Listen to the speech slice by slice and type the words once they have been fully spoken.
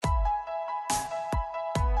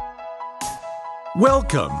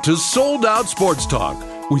Welcome to Sold Out Sports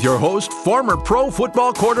Talk with your host, former pro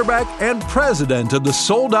football quarterback and president of the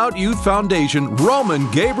Sold Out Youth Foundation,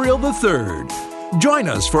 Roman Gabriel III. Join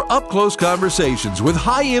us for up-close conversations with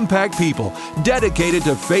high-impact people dedicated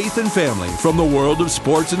to faith and family from the world of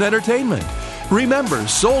sports and entertainment. Remember,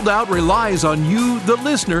 Sold Out relies on you, the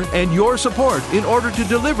listener, and your support in order to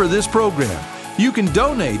deliver this program. You can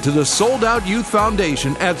donate to the Sold Out Youth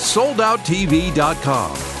Foundation at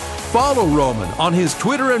soldouttv.com. Follow Roman on his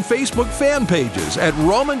Twitter and Facebook fan pages at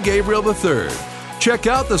Roman Gabriel III. Check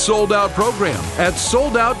out the Sold Out program at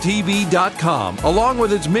soldouttv.com, along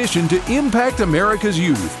with its mission to impact America's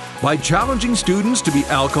youth by challenging students to be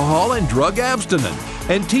alcohol and drug abstinent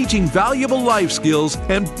and teaching valuable life skills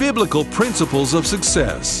and biblical principles of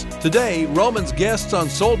success. Today, Roman's guests on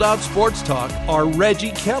Sold Out Sports Talk are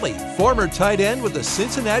Reggie Kelly, former tight end with the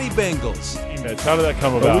Cincinnati Bengals. How did that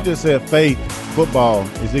come about? Well, we just said faith, football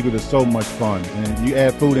is equal to so much fun. And you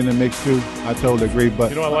add food in the mix too, I totally agree.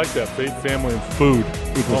 But I like that. Faith, family, and food.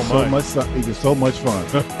 Equals so much fun.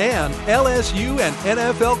 And LSU and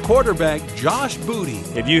NFL quarterback Josh Booty.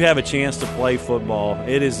 If you have a chance to play football,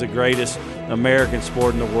 it is the greatest American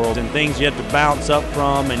sport in the world. And things you have to bounce up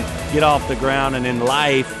from and get off the ground, and in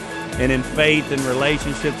life and in faith and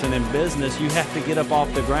relationships and in business, you have to get up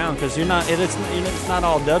off the ground because it's not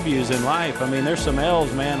all W's in life. I mean, there's some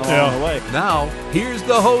L's, man, along the way. Now, here's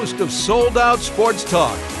the host of Sold Out Sports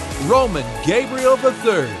Talk, Roman Gabriel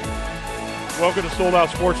III. Welcome to Sold Out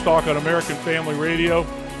Sports Talk on American Family Radio.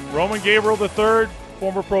 Roman Gabriel III,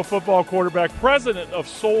 former pro football quarterback, president of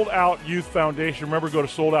Sold Out Youth Foundation. Remember, go to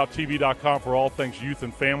soldouttv.com for all things youth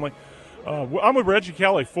and family. I'm with Reggie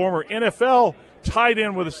Kelly, former NFL tight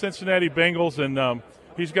end with the Cincinnati Bengals, and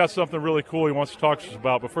he's got something really cool he wants to talk to us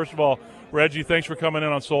about. But first of all, Reggie, thanks for coming in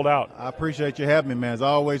on Sold Out. I appreciate you having me, man. It's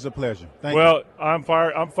always a pleasure. Thank you. Well, I'm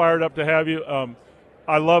fired up to have you.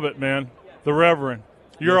 I love it, man. The Reverend.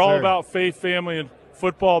 You're all about faith, family, and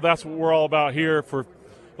football. That's what we're all about here. For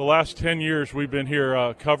the last 10 years, we've been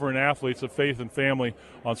here covering athletes of faith and family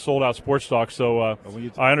on Sold Out Sports Talk. So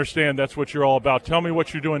I understand that's what you're all about. Tell me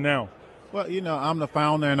what you're doing now. Well, I'm the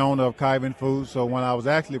founder and owner of Kyvan Foods. So when I was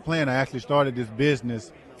actually playing, I actually started this business.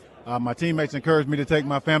 My teammates encouraged me to take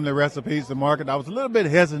my family recipes to market. I was a little bit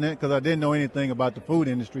hesitant because I didn't know anything about the food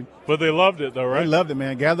industry. But they loved it, though, right? They loved it,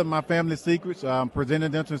 man. Gathered my family secrets,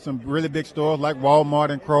 presented them to some really big stores like Walmart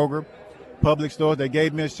and Kroger, public stores. They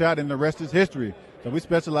gave me a shot, and the rest is history. So we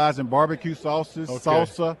specialize in barbecue sauces,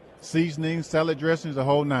 salsa, seasonings, salad dressings, the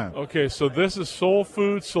whole nine. Okay, so this is Soul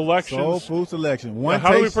Food Selections. Soul Food Selection.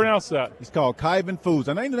 How do we pronounce that? It's called Kyvan Foods.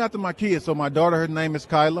 I named it after my kids. So my daughter, her name is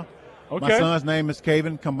Kyla. Okay. My son's name is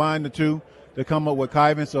Kaven. Combine the two to come up with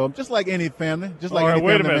Kyvan. So just like any family, just like any family,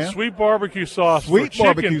 wait a minute. Man. Sweet barbecue sauce for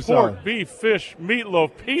chicken, pork, beef, fish,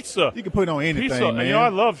 meatloaf, pizza. You can put it on anything, pizza. Man. I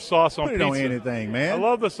love sauce on pizza. Put it on anything, man. I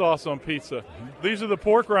love the sauce on pizza. These are the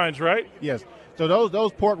pork rinds, right? Yes. So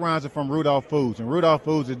those pork rinds are from Rudolph Foods, and Rudolph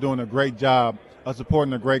Foods is doing a great job of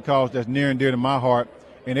supporting a great cause that's near and dear to my heart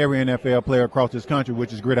and every NFL player across this country,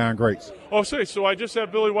 which is Gridiron Greats. Oh, so I just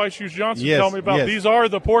had Billy White Shoes Johnson tell me about these are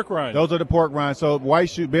the pork rinds. Those are the pork rinds. So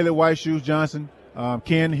Billy White Shoes Johnson,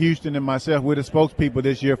 Ken Houston, and myself, we're the spokespeople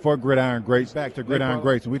this year for Gridiron Greats, back to Gridiron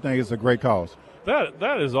Greats, and we think it's a great cause.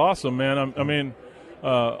 That is awesome, man. I mean,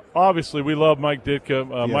 obviously we love Mike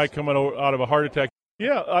Ditka. Mike coming out of a heart attack.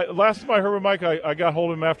 Yeah, last time I heard with Mike, I got hold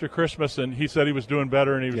of him after Christmas, and he said he was doing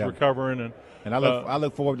better and he was recovering. And I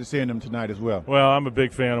look forward to seeing him tonight as well. Well, I'm a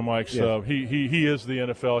big fan of Mike's. He is the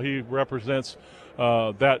NFL. He represents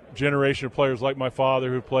that generation of players like my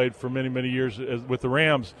father who played for many, many years with the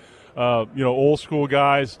Rams. Old school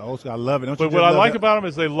guys. Old school, I love it. But what I like about them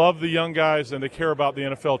is they love the young guys and they care about the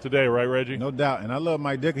NFL today, right, Reggie? No doubt. And I love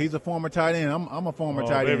Mike Ditka. He's a former tight end. I'm a former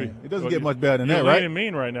tight end. It doesn't get much better than that, right? You're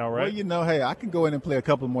mean right now, right? Well, hey, I can go in and play a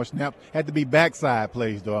couple more snaps. Had to be backside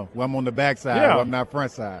plays, though. Well, I'm on the backside. Yeah. I'm not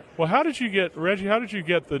front side. Well, Reggie, how did you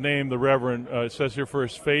get the name, the Reverend? It says here for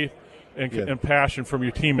his faith and passion from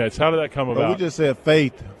your teammates. How did that come about? We just said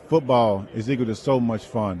faith, football is equal to so much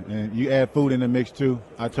fun. And you add food in the mix, too.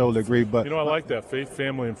 I totally agree. But I like that. Faith,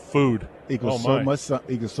 family, and food. Equals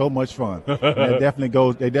so much fun. They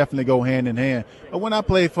definitely go hand in hand. But when I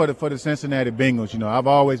played for the Cincinnati Bengals, I've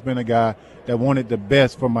always been a guy that wanted the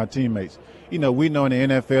best for my teammates. We know in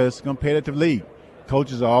the NFL it's a competitive league.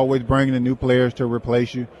 Coaches are always bringing in new players to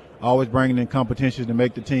replace you, always bringing in competitions to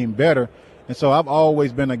make the team better. And so I've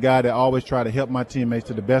always been a guy that always try to help my teammates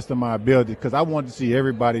to the best of my ability because I wanted to see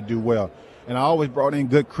everybody do well. And I always brought in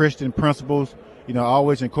good Christian principles. I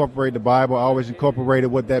always incorporated the Bible. I always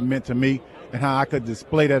incorporated what that meant to me and how I could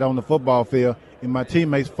display that on the football field, and my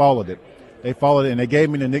teammates followed it. They followed it, and they gave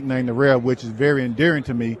me the nickname the Rev, which is very endearing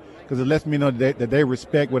to me because it lets me know that they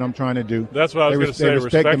respect what I'm trying to do. That's what I was going to say. They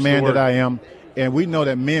respect the man that I am, and we know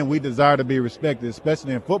that men, we desire to be respected,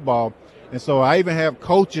 especially in football. And so I even have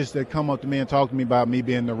coaches that come up to me and talk to me about me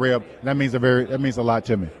being the Rev. That means a lot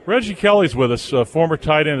to me. Reggie Kelly's with us, former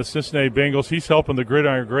tight end of Cincinnati Bengals. He's helping the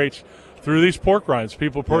Gridiron Greats through these pork rinds.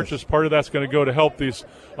 People purchase. Yes. Part of that's going to go to help these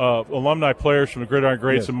alumni players from the Gridiron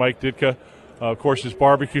Greats. Yes. And Mike Ditka, of course, his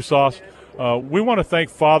barbecue sauce. We want to thank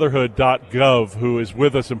fatherhood.gov, who is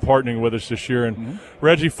with us and partnering with us this year. And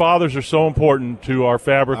Reggie, fathers are so important to our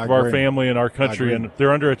fabric of our family and our country, and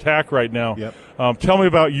they're under attack right now. Yep. Tell me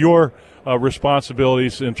about your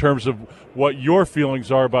responsibilities in terms of what your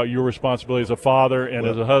feelings are about your responsibility as a father and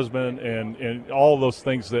as a husband and all of those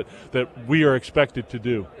things that we are expected to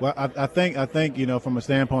do. Well, I think from a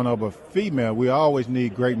standpoint of a female, we always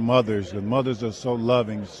need great mothers. The mothers are so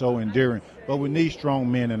loving, so endearing. But we need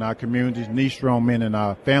strong men in our communities, need strong men in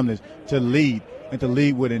our families to lead and to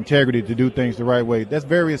lead with integrity, to do things the right way. That's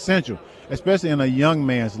very essential, especially in a young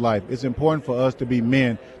man's life. It's important for us to be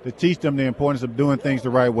men, to teach them the importance of doing things the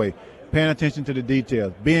right way, paying attention to the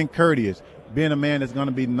details, being courteous, being a man that's going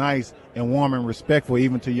to be nice and warm and respectful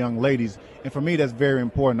even to young ladies. And for me, that's very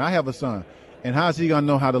important. I have a son, and how is he going to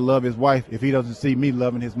know how to love his wife if he doesn't see me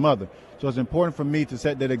loving his mother? So it's important for me to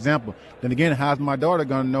set that example. Then again, how's my daughter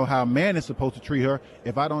going to know how a man is supposed to treat her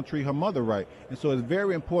if I don't treat her mother right? And so it's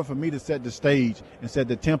very important for me to set the stage and set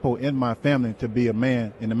the tempo in my family to be a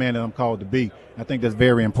man and the man that I'm called to be. I think that's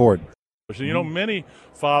very important. You know, many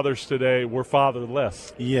fathers today were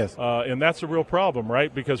fatherless. Yes. And that's a real problem,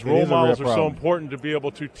 right? Because role models are so important to be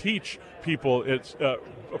able to teach people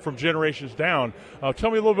from generations down.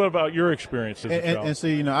 Tell me a little bit about your experience as a child. And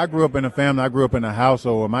see, I grew up in a family. I grew up in a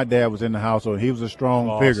household where my dad was in the household. He was a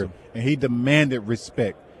strong figure, and he demanded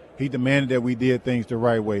respect. He demanded that we did things the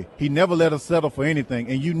right way. He never let us settle for anything,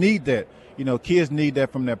 and you need that. Kids need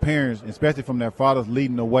that from their parents, especially from their fathers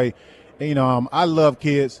leading the way. I love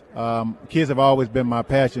kids. Kids have always been my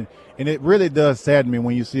passion. And it really does sadden me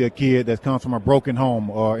when you see a kid that comes from a broken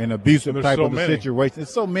home or an abusive type of situation.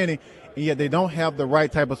 There's so many, and yet they don't have the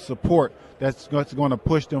right type of support that's going to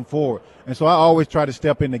push them forward. And so I always try to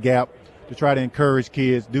step in the gap to try to encourage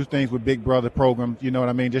kids, do things with Big Brother programs, you know what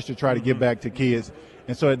I mean, just to try to give back to kids.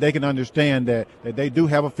 And so that they can understand that they do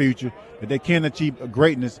have a future, that they can achieve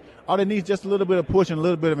greatness. All they need is just a little bit of push and a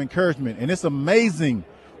little bit of encouragement. And it's amazing.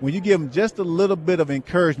 When you give them just a little bit of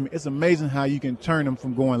encouragement, it's amazing how you can turn them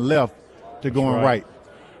from going left to going right.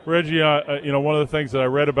 Reggie, one of the things that I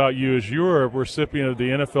read about you is you were a recipient of the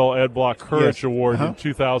NFL Ed Block Courage Award in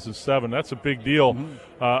 2007. That's a big deal.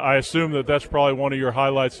 I assume that's probably one of your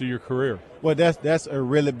highlights of your career. Well, that's a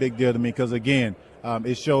really big deal to me because, again,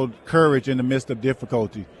 it showed courage in the midst of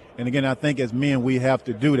difficulty. And, again, I think as men we have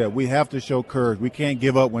to do that. We have to show courage. We can't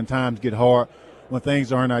give up when times get hard, when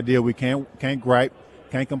things aren't ideal. We can't gripe.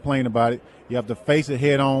 Can't complain about it. You have to face it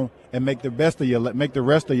head on and make the rest of your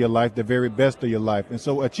life the very best of your life. And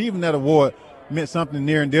so achieving that award meant something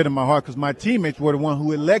near and dear to my heart because my teammates were the one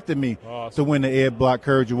who elected me to win the Ed Block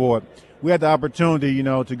Courage Award. We had the opportunity,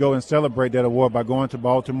 to go and celebrate that award by going to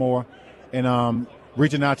Baltimore and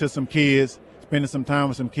reaching out to some kids, spending some time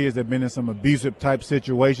with some kids that have been in some abusive type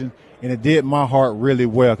situations. And it did my heart really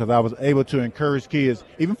well because I was able to encourage kids,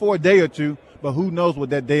 even for a day or two. But who knows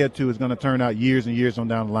what that day or two is going to turn out years and years on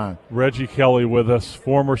down the line. Reggie Kelly with us,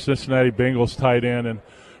 former Cincinnati Bengals tight end. And,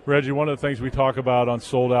 Reggie, one of the things we talk about on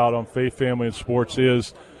Sold Out on Faith, Family, and Sports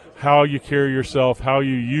is how you carry yourself, how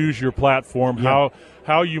you use your platform,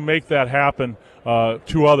 how you make that happen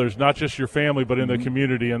to others, not just your family but in the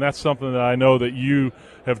community. And that's something that I know that you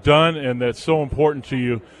have done and that's so important to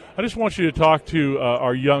you. I just want you to talk to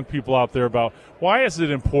our young people out there about why is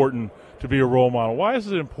it important to be a role model? Why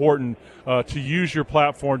is it important to use your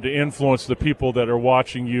platform to influence the people that are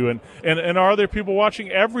watching you? And are there people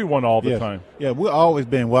watching everyone all the time? Yeah, we're always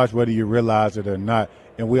being watched whether you realize it or not.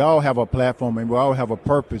 And we all have a platform and we all have a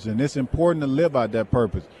purpose. And it's important to live out that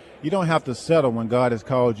purpose. You don't have to settle when God has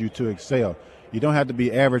called you to excel. You don't have to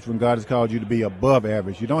be average when God has called you to be above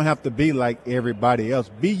average. You don't have to be like everybody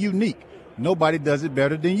else. Be unique. Nobody does it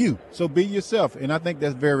better than you. So be yourself. And I think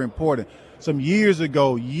that's very important. Some years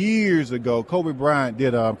ago, Kobe Bryant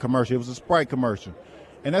did a commercial. It was a Sprite commercial.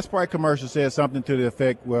 And that Sprite commercial said something to the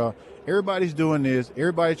effect, well, everybody's doing this.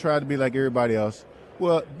 Everybody tried to be like everybody else.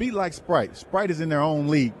 Well, be like Sprite. Sprite is in their own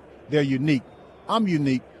league. They're unique. I'm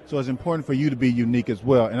unique. So it's important for you to be unique as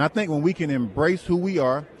well. And I think when we can embrace who we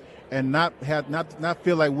are and not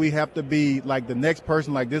feel like we have to be like the next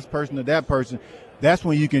person, like this person or that person, that's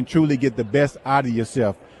when you can truly get the best out of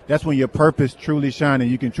yourself. that's when your purpose truly shines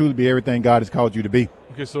and you can truly be everything God has called you to be.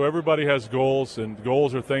 Okay, so everybody has goals, and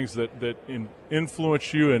goals are things that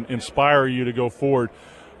influence you and inspire you to go forward.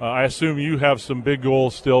 I assume you have some big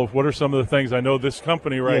goals still. What are some of the things? I know this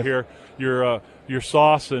company right here, your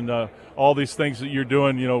sauce and all these things that you're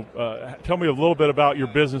doing. Tell me a little bit about your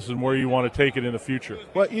business and where you want to take it in the future.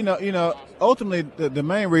 Well, ultimately the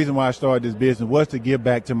main reason why I started this business was to give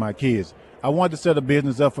back to my kids. I wanted to set a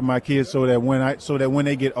business up for my kids so that when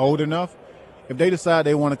they get old enough, if they decide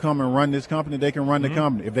they want to come and run this company, they can run the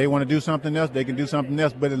company. If they want to do something else, they can do something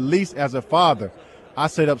else. But at least as a father, I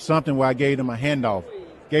set up something where I gave them a handoff,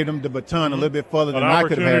 gave them the baton a little bit further than I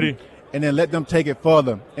could have had, and then let them take it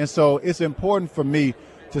further. And so it's important for me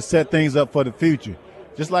to set things up for the future.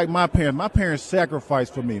 Just like my parents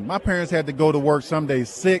sacrificed for me. My parents had to go to work some days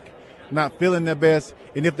sick, not feeling their best,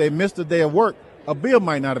 and if they missed a day of work, a bill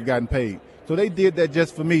might not have gotten paid. So they did that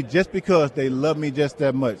just for me, just because they love me just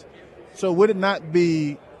that much. So would it not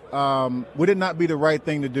be the right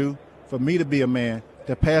thing to do for me to be a man,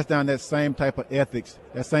 to pass down that same type of ethics,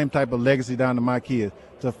 that same type of legacy down to my kids,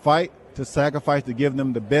 to fight, to sacrifice, to give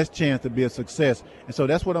them the best chance to be a success? And so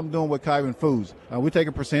that's what I'm doing with Kyron Foods. We take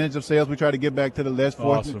a percentage of sales. We try to give back to the less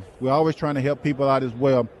fortunate. Awesome. We're always trying to help people out as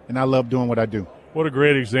well, and I love doing what I do. What a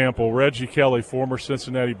great example. Reggie Kelly, former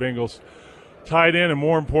Cincinnati Bengals tight end, and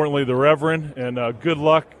more importantly, the Reverend. And good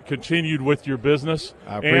luck continued with your business.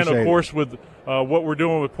 I appreciate and, of course, with what we're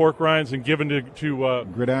doing with pork rinds and giving to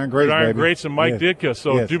Gridiron Greats, and Mike Ditka.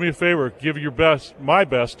 So do me a favor, give your best, my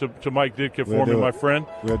best, to Mike Ditka for me, my friend.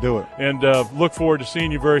 We'll do it. And look forward to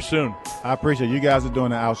seeing you very soon. I appreciate it. You guys are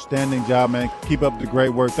doing an outstanding job, man. Keep up the great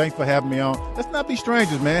work. Thanks for having me on. Let's not be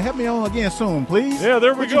strangers, man. Have me on again soon, please. Yeah,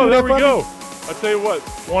 there we go. I tell you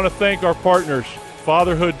what, I want to thank our partners,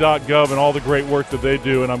 fatherhood.gov, and all the great work that they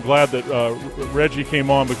do. And I'm glad that Reggie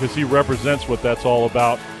came on because he represents what that's all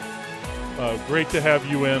about. Great to have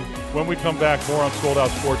you in. When we come back, more on Sold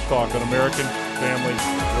Out Sports Talk on American Family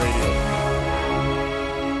Radio.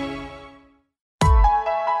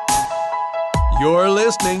 You're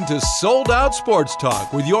listening to Sold Out Sports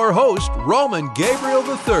Talk with your host, Roman Gabriel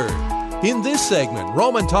III. In this segment,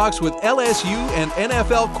 Roman talks with LSU and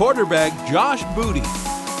NFL quarterback Josh Booty.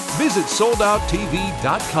 Visit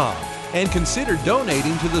SoldOutTV.com and consider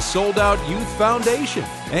donating to the Sold Out Youth Foundation.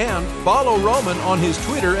 And follow Roman on his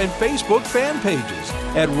Twitter and Facebook fan pages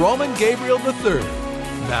at Roman Gabriel III.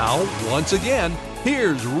 Now, once again,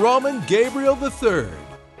 here's Roman Gabriel III.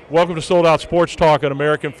 Welcome to Sold Out Sports Talk on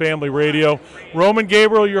American Family Radio. Roman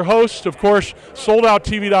Gabriel, your host. Of course,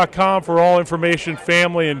 SoldOutTV.com for all information,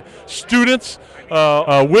 family, and students.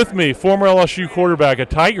 With me, former LSU quarterback, a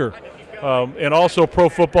Tiger, and also a pro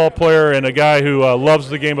football player and a guy who loves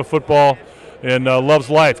the game of football and loves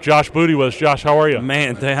life. Josh Booty with us. Josh, how are you?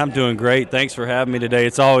 Man, I'm doing great. Thanks for having me today.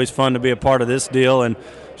 It's always fun to be a part of this deal. And,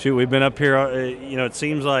 shoot, we've been up here, it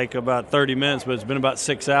seems like about 30 minutes, but it's been about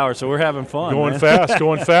 6 hours, so we're having fun. Going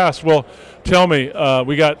fast. Well, tell me,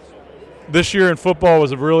 we got this year in football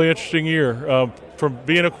was a really interesting year. From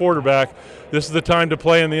being a quarterback, this is the time to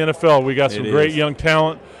play in the NFL. We got some great young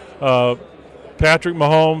talent. Patrick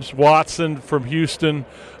Mahomes, Watson from Houston.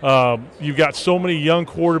 You've got so many young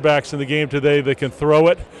quarterbacks in the game today that can throw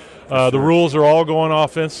it. The rules are all going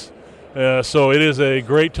offense. So it is a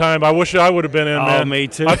great time. I wish I would have been in, man. Me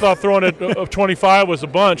too. I thought throwing it 25 was a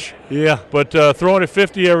bunch. Yeah. But throwing it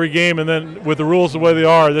 50 every game, and then with the rules the way they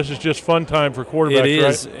are, this is just fun time for quarterbacks, It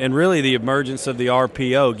is, right? And really the emergence of the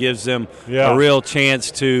RPO gives them a real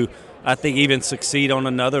chance to, I think, even succeed on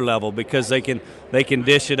another level because they can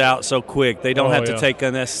dish it out so quick. They don't have to take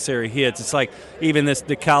unnecessary hits. It's like even the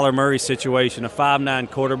Kyler Murray situation, a 5'9"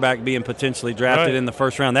 quarterback being potentially drafted in the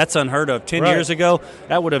first round. That's unheard of. 10 years ago,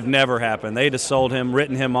 that would have never happened. They'd have sold him,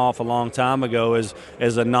 written him off a long time ago as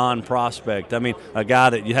a non-prospect. I mean, a guy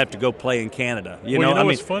that you have to go play in Canada.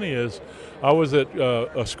 What's funny is I was at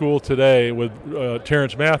a school today with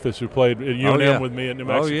Terrence Mathis, who played at UNM with me in New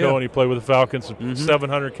Mexico, and he played with the Falcons,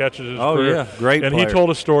 700 catches in his career. Yeah, great And player. he told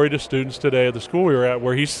a story to students today at the school we were at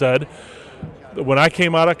where he said, when I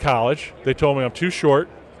came out of college, they told me I'm too short,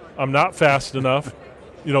 I'm not fast enough.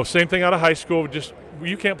 Same thing out of high school.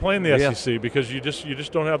 You can't play in the SEC because you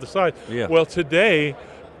just don't have the size. Yeah. Well, today,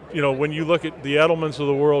 when you look at the Edelmans of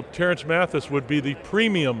the world, Terrence Mathis would be the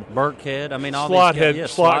premium Burkhead. I mean, all slot these guys, head,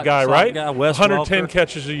 slot guy, right? Guy, 110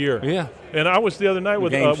 catches a year. Yeah. And I was the other night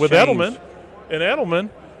with Edelman, and Edelman,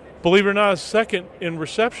 believe it or not, is second in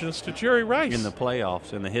receptions to Jerry Rice in the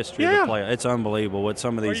playoffs, in the history of the playoffs. It's unbelievable what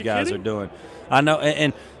some of these guys kidding? are doing. I know,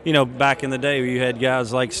 and back in the day, you had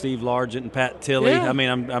guys like Steve Largent and Pat Tilley. Yeah. I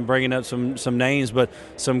mean, I'm bringing up some names, but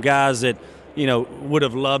some guys that would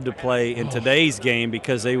have loved to play in today's game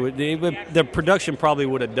because the production probably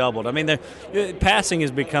would have doubled. I mean, passing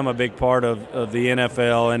has become a big part of the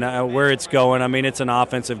NFL and where it's going. I mean, it's an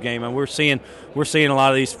offensive game, and we're seeing a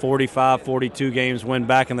lot of these 45, 42 games when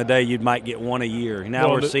back in the day you might get one a year.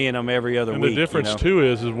 Now we're seeing them every other week. And the difference too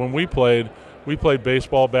is when we played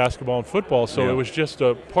baseball, basketball, and football, so it was just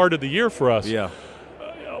a part of the year for us. Yeah.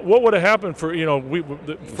 What would have happened for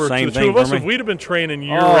the two of us if we'd have been training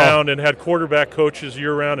year round and had quarterback coaches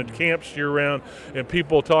year round and camps year round and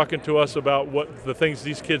people talking to us about what the things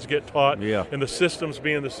these kids get taught and the systems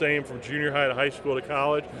being the same from junior high to high school to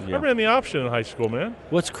college? I ran the option in high school, man.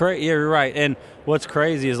 You're right. And what's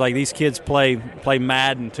crazy is like these kids play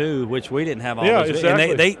Madden too, which we didn't have all those.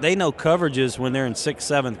 Exactly. And they know coverages when they're in 6th,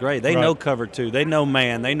 7th grade. They know cover 2. They know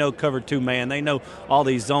man. They know cover 2 man. They know all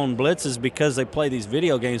these zone blitzes because they play these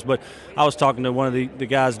video games. But I was talking to one of the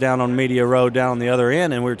guys down on Media Road down on the other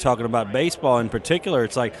end, and we were talking about baseball in particular.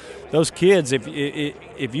 It's like those kids, if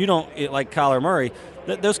you don't, like Kyler Murray,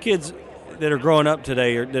 those kids that are growing up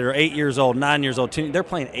today that are 8 years old, 9 years old, 10, they're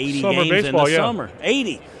playing 80 summer games baseball, in the summer.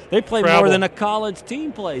 80. They play more than a college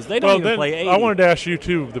team plays. They don't even play 80. I wanted to ask you,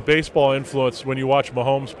 too, the baseball influence when you watch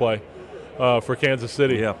Mahomes play for Kansas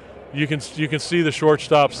City. Yeah. You can see the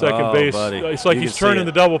shortstop, second base. Buddy. It's like he's turning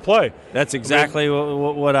the double play. That's exactly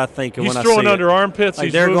what I think when I see it. He's throwing under armpits.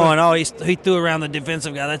 Like they're going, he threw around the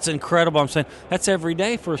defensive guy. That's incredible. I'm saying that's every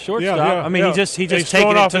day for a shortstop. I mean, he just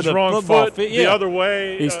taken it to the football field. The other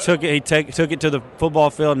way. He took it to the football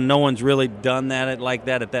field, and no one's really done that like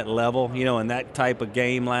that at that level. In that type of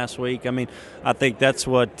game last week. I mean, I think that's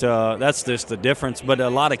that's just the difference. But a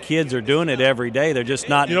lot of kids are doing it every day. They're just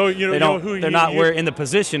not. They're not in the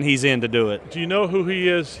position he's in to do it. Do you know who he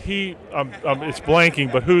is? It's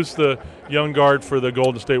blanking, but who's the young guard for the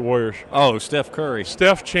Golden State Warriors? Oh, Steph Curry.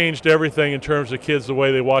 Steph changed everything in terms of kids, the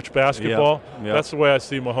way they watch basketball. Yep. That's the way I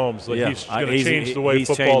see Mahomes. He's going to change the way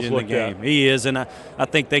football's looked at. He is, and I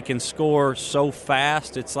think they can score so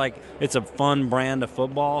fast. It's like it's a fun brand of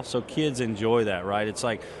football, so kids enjoy that, right? It's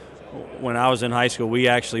like when I was in high school, we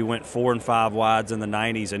actually went 4 and 5 wides in the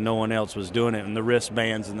 90s, and no one else was doing it, and the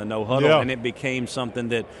wristbands and the no huddle, and it became something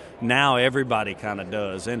that now everybody kind of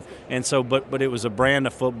does. And so, but it was a brand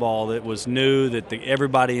of football that was new, that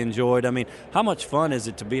everybody enjoyed. I mean, how much fun is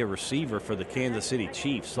it to be a receiver for the Kansas City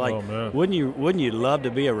Chiefs? Like, wouldn't you love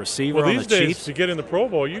to be a receiver on the Chiefs? These days, to get in the Pro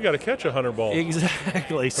Bowl, you got to catch 100 balls.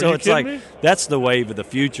 Exactly. So it's like me? That's the wave of the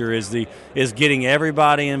future is getting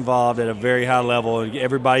everybody involved at a very high level and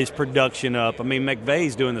everybody's production up. I mean,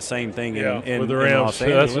 McVay's doing the same thing in the Rams. Los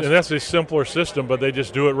Angeles. That's a simpler system, but they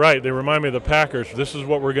just do it right. They remind me of the Packers. This is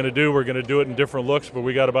what we're going to do. We're going to do it in different looks, but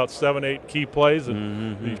we got about 7-8 key plays,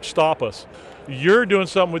 and you stop us. You're doing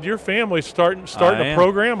something with your family, starting a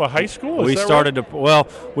program, a high school. We started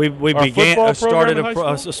started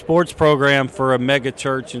a sports program for a mega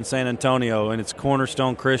church in San Antonio, and it's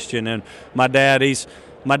Cornerstone Christian. And my dad's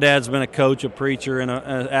been a coach, a preacher, and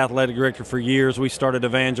an athletic director for years. We started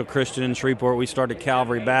Evangel Christian in Shreveport. We started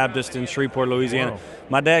Calvary Baptist in Shreveport, Louisiana. Wow.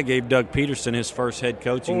 My dad gave Doug Peterson his first head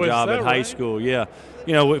coaching job at high school. Yeah.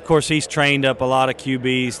 Of course, he's trained up a lot of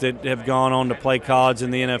QBs that have gone on to play college in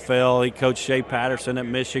the NFL. He coached Shea Patterson at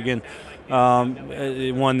Michigan,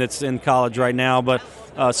 one that's in college right now. But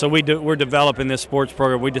so we're developing this sports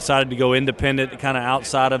program. We decided to go independent, kind of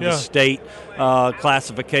outside of the state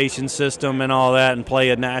classification system and all that, and play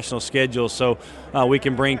a national schedule. So we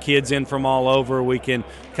can bring kids in from all over. We can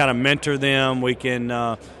kind of mentor them. We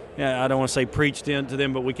can I don't want to say preach to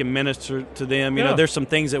them, but we can minister to them. There's some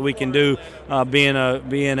things that we can do being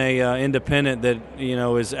a independent that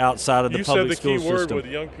is outside of the public school system. You said the key word with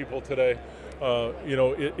young people today.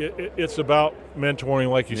 It's about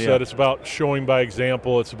mentoring, like you said. It's about showing by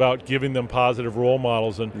example. It's about giving them positive role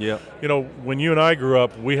models. And when you and I grew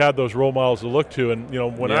up, we had those role models to look to. And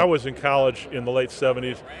when I was in college in the late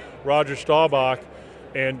 '70s, Roger Staubach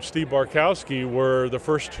and Steve Barkowski were the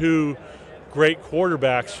first two great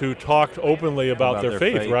quarterbacks who talked openly about their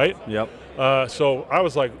faith, right? Yep. So I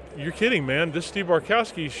was like, you're kidding, man. This Steve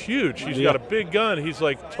Barkowski is huge. He's got a big gun. He's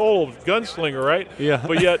like total gunslinger, right? Yeah.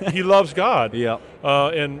 But yet he loves God. Yeah.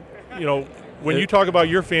 And, when you talk about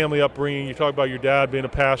your family upbringing, you talk about your dad being a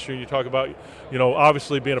pastor, you talk about,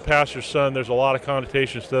 obviously being a pastor's son, there's a lot of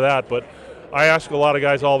connotations to that. But I ask a lot of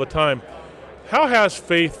guys all the time, how has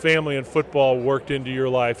faith, family, and football worked into your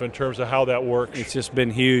life in terms of how that works? It's just been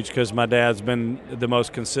huge because my dad's been the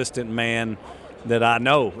most consistent man that I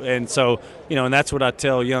know. And so, and that's what I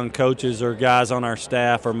tell young coaches or guys on our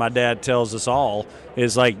staff, or my dad tells us all,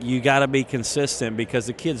 is like, you got to be consistent because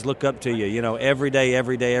the kids look up to you, every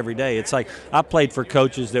day. It's like I played for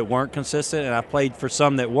coaches that weren't consistent, and I played for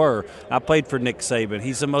some that were. I played for Nick Saban.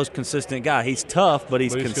 He's the most consistent guy. He's tough, but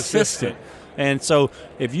he's consistent. And so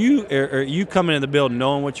if you come into the building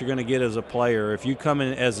knowing what you're going to get as a player, if you come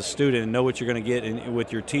in as a student and know what you're going to get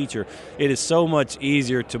with your teacher, it is so much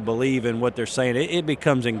easier to believe in what they're saying. It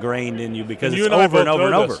becomes ingrained in you because it's over and over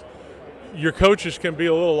and over. Your coaches can be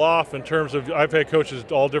a little off in terms of – I've had coaches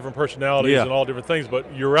all different personalities and all different things,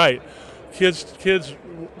 but you're right. Kids,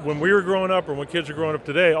 when we were growing up or when kids are growing up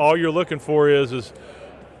today, all you're looking for is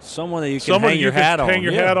someone that you can hang your hat on. Hang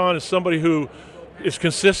your hat on is somebody who – is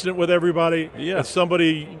consistent with everybody. Yeah. And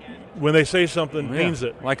somebody, when they say something, means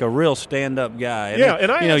it. Like a real stand-up guy.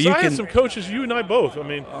 And I had some coaches, you and I both. I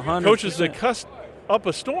mean, 100%. Coaches that cussed up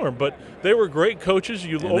a storm, but they were great coaches.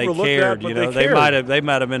 You overlooked that, but they cared. They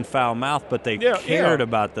might have been foul-mouthed, but they cared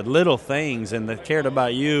about the little things, and they cared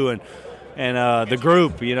about you and the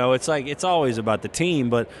group. It's like it's always about the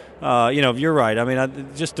team, but you're right. I mean,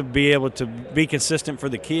 just to be able to be consistent for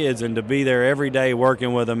the kids and to be there every day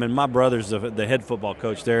working with them. And my brother's the head football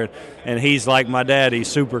coach there, and he's like my dad. He's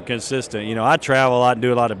super consistent. I travel a lot and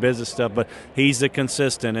do a lot of business stuff, but he's the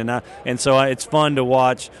consistent, and so it's fun to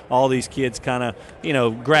watch all these kids kind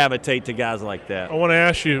of gravitate to guys like that. I want to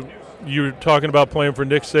ask you. You were talking about playing for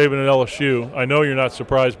Nick Saban at LSU. I know you're not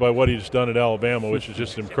surprised by what he's done at Alabama, which is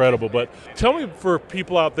just incredible. But tell me, for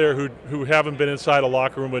people out there who haven't been inside a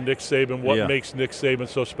locker room with Nick Saban, what makes Nick Saban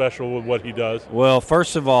so special with what he does? Well,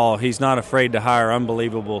 first of all, he's not afraid to hire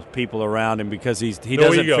unbelievable people around him because he no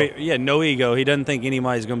doesn't ego. No ego. He doesn't think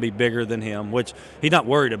anybody's going to be bigger than him, which he's not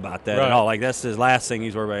worried about that at all. Like, that's his last thing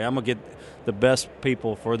he's worried about. I'm going to get the best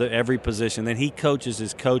people for every position. Then he coaches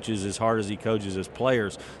his coaches as hard as he coaches his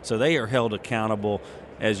players, so they are held accountable,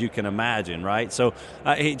 as you can imagine, right? So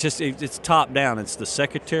it's top down. It's the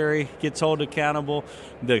secretary gets held accountable,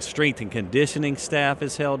 the strength and conditioning staff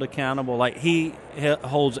is held accountable. Like, he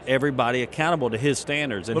holds everybody accountable to his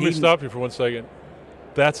standards. And let me stop you for 1 second.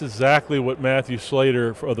 That's exactly what Matthew Slater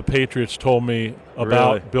of the Patriots told me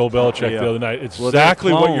about Bill Belichick the other night. It's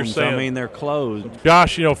exactly what you're saying. I mean, they're closed.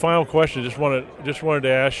 Josh, final question. Just wanted to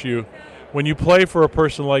ask you, when you play for a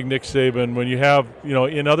person like Nick Saban, when you have,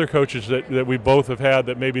 in other coaches that we both have had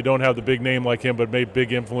that maybe don't have the big name like him but made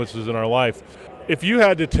big influences in our life, if you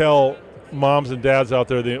had to tell moms and dads out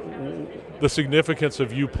there the significance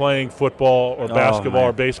of you playing football or basketball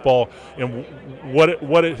or baseball and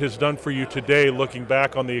what it has done for you today, looking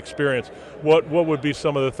back on the experience, what would be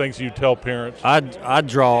some of the things you'd tell parents? I'd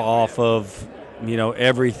draw off of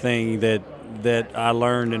everything that I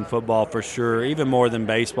learned in football, for sure, even more than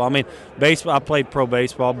baseball. I mean, baseball, I played pro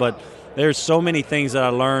baseball, but there's so many things that I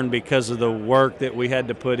learned because of the work that we had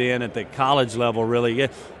to put in at the college level, really. The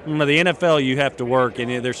NFL, you have to work,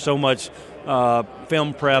 and there's so much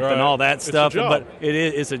film prep and all that stuff. But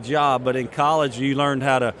it's a job. But in college, you learned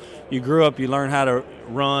how to –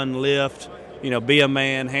 run, lift, be a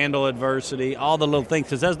man, handle adversity, all the little things.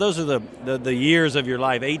 Because those are the years of your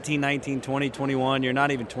life, 18, 19, 20, 21. You're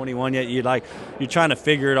not even 21 yet. You're trying to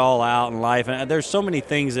figure it all out in life. And there's so many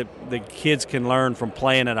things that the kids can learn from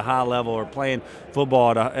playing at a high level or playing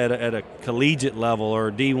football at a collegiate level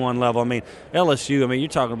or D1 level. I mean, LSU, you're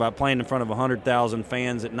talking about playing in front of 100,000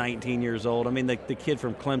 fans at 19 years old. I mean, the kid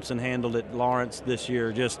from Clemson handled it, Lawrence, this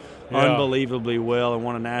year just unbelievably well and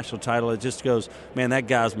won a national title. It just goes, man, that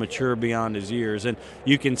guy's mature beyond his years. And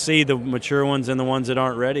you can see the mature ones and the ones that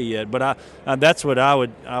aren't ready yet. But that's what I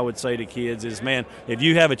would say to kids is, man, if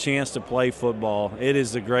you have a chance to play football, it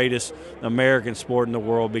is the greatest American sport in the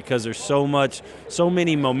world because there's so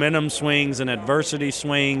many momentum swings and adversity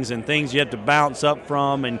swings and things you have to bounce up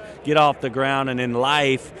from and get off the ground. And in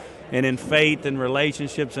life and in faith and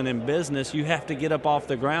relationships and in business, you have to get up off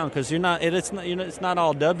the ground because it's not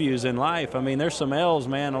all W's in life. I mean, there's some L's,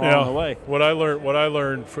 man, along the way. What I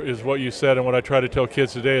learned is what you said, and what I try to tell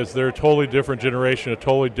kids today is they're a totally different generation, a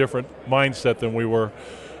totally different mindset than we were,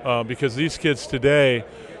 because these kids today,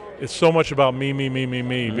 it's so much about me,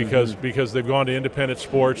 because they've gone to independent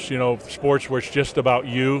sports, sports where it's just about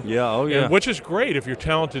you. Yeah, which is great if you're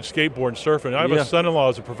talented skateboarding, surfing. I have a son-in-law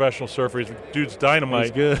who's a professional surfer. Dude's dynamite.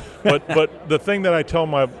 He's good. but the thing that I tell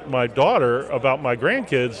my daughter about my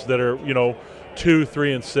grandkids that are, 2,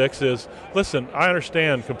 3, and 6 is, listen, I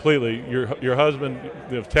understand completely. Your husband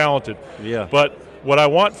is talented. Yeah. But what I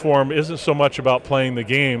want for them isn't so much about playing the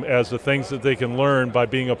game as the things that they can learn by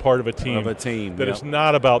being a part of a team. That it's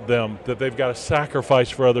not about them, that they've got to sacrifice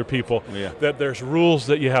for other people, that there's rules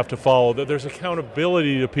that you have to follow, that there's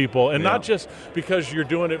accountability to people, and not just because you're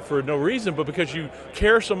doing it for no reason, but because you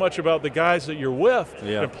care so much about the guys that you're with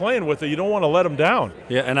and playing with that you don't want to let them down.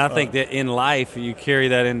 Yeah, and I think that in life you carry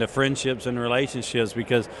that into friendships and relationships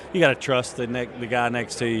because you got to trust the guy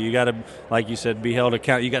next to you. You got to, like you said, be held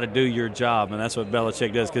accountable. You got to do your job, and that's what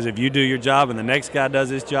Belichick does. Because if you do your job and the next guy does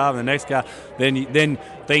his job and the next guy, then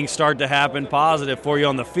things start to happen positive for you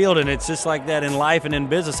on the field, and it's just like that in life and in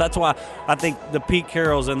business. That's why I think the Pete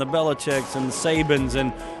Carrolls and the Belichicks and the Sabans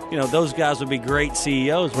and those guys would be great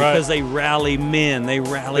CEOs because they rally men, they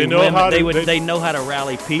rally women. They know how to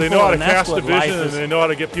rally people. They know how to cast a vision, and they know how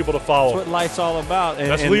to get people to follow. That's what life's all about.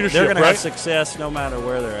 And that's leadership, they're going right? to have success no matter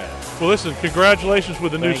where they're at. Well, listen, congratulations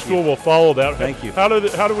with the new school. We'll follow that. Thank you. How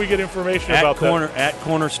do we get information about that? At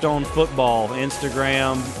Cornerstone Football,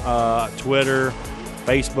 Instagram, Twitter,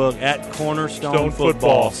 Facebook, at Cornerstone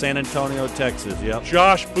Football, San Antonio, Texas. Yep.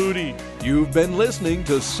 Josh Booty. You've been listening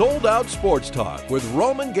to Sold Out Sports Talk with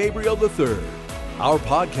Roman Gabriel III. Our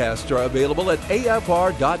podcasts are available at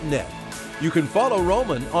afr.net. You can follow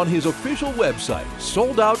Roman on his official website,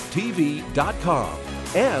 soldouttv.com,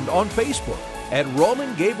 and on Facebook at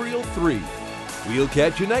Roman Gabriel 3. We'll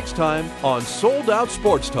catch you next time on Sold Out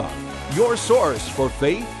Sports Talk, your source for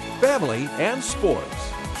faith, family, and sports.